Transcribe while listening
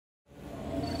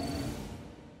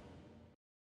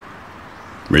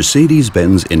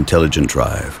Mercedes-Benz Intelligent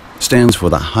Drive stands for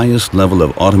the highest level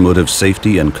of automotive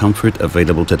safety and comfort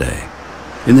available today.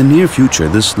 In the near future,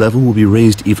 this level will be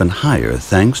raised even higher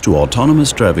thanks to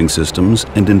autonomous driving systems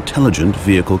and intelligent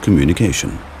vehicle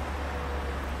communication.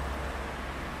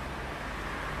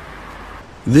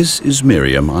 This is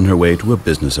Miriam on her way to a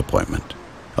business appointment.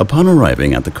 Upon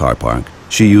arriving at the car park,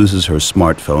 she uses her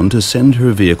smartphone to send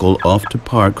her vehicle off to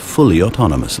park fully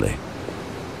autonomously.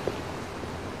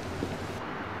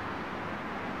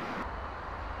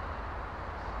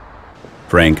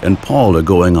 Frank and Paul are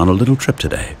going on a little trip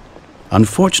today.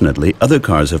 Unfortunately, other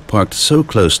cars have parked so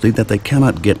closely that they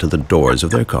cannot get to the doors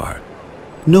of their car.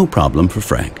 No problem for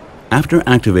Frank. After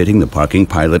activating the parking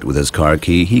pilot with his car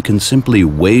key, he can simply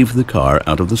wave the car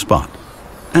out of the spot.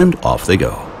 And off they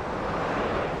go.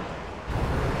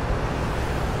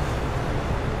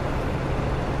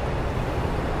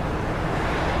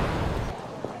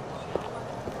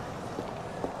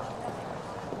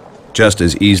 Just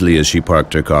as easily as she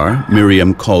parked her car,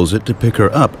 Miriam calls it to pick her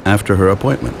up after her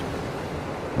appointment.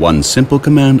 One simple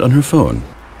command on her phone,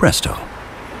 presto.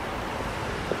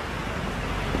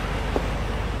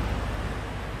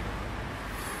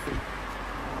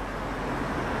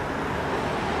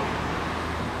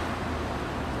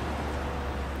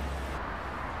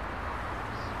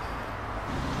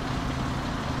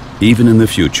 Even in the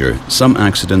future, some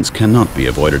accidents cannot be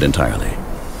avoided entirely.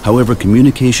 However,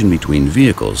 communication between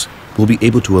vehicles will be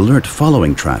able to alert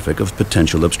following traffic of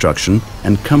potential obstruction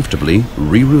and comfortably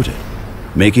reroute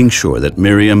it, making sure that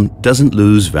Miriam doesn't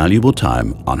lose valuable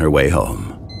time on her way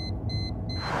home.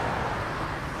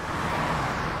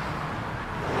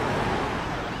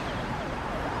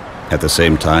 At the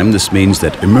same time, this means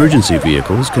that emergency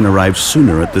vehicles can arrive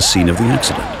sooner at the scene of the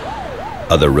accident.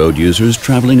 Other road users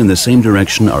traveling in the same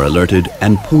direction are alerted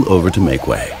and pull over to make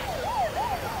way.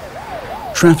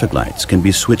 Traffic lights can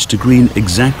be switched to green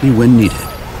exactly when needed.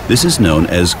 This is known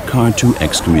as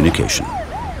car-to-X communication.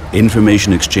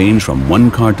 Information exchange from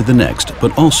one car to the next,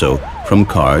 but also from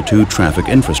car to traffic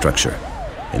infrastructure.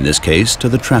 In this case, to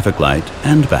the traffic light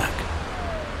and back.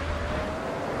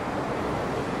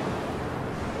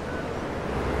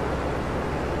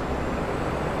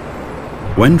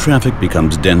 When traffic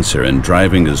becomes denser and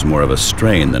driving is more of a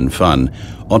strain than fun,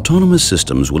 autonomous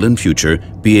systems will in future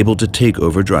be able to take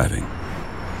over driving.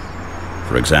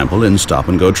 For example, in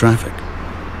stop-and-go traffic.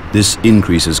 This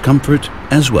increases comfort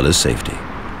as well as safety.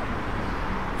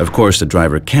 Of course, the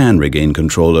driver can regain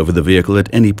control over the vehicle at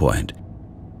any point.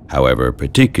 However,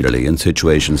 particularly in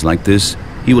situations like this,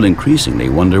 he will increasingly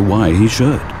wonder why he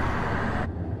should.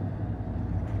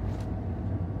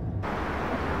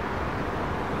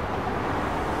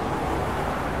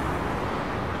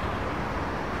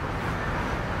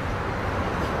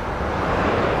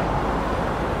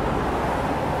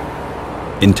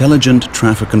 Intelligent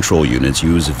traffic control units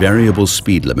use variable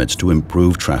speed limits to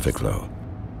improve traffic flow.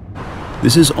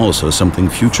 This is also something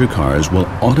future cars will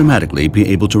automatically be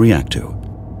able to react to.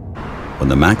 When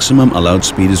the maximum allowed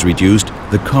speed is reduced,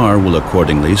 the car will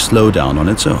accordingly slow down on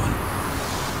its own.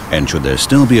 And should there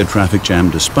still be a traffic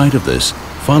jam despite of this,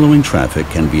 following traffic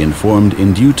can be informed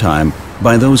in due time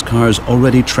by those cars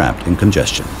already trapped in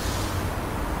congestion.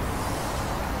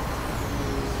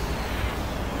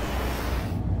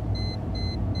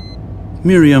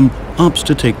 Miriam opts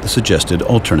to take the suggested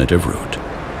alternative route.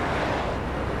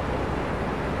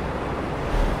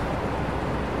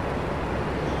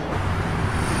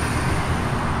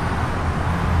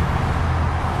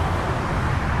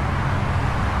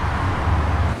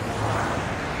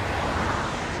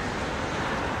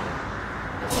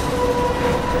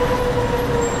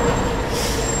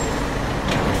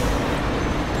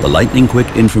 The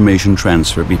lightning-quick information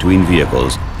transfer between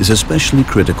vehicles is especially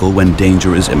critical when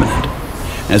danger is imminent,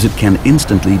 as it can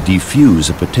instantly defuse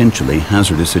a potentially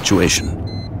hazardous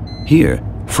situation. Here,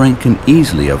 Frank can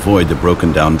easily avoid the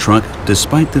broken-down truck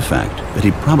despite the fact that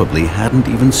he probably hadn't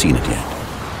even seen it yet.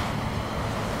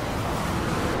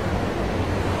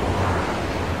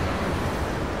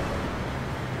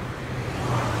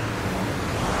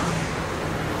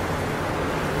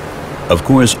 Of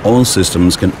course, all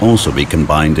systems can also be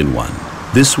combined in one.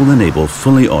 This will enable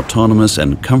fully autonomous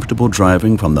and comfortable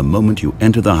driving from the moment you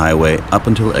enter the highway up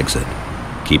until exit.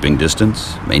 Keeping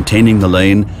distance, maintaining the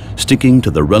lane, sticking to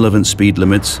the relevant speed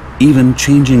limits, even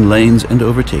changing lanes and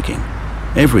overtaking.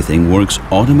 Everything works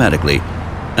automatically,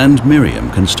 and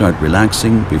Miriam can start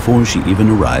relaxing before she even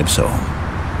arrives home.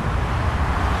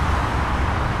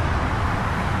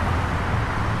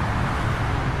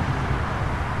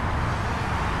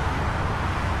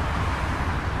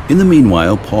 In the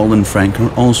meanwhile, Paul and Frank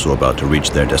are also about to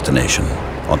reach their destination.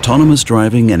 Autonomous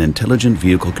driving and intelligent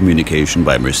vehicle communication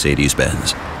by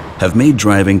Mercedes-Benz have made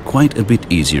driving quite a bit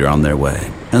easier on their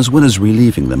way, as well as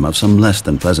relieving them of some less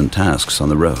than pleasant tasks on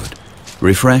the road.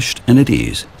 Refreshed and at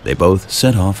ease, they both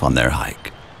set off on their hike.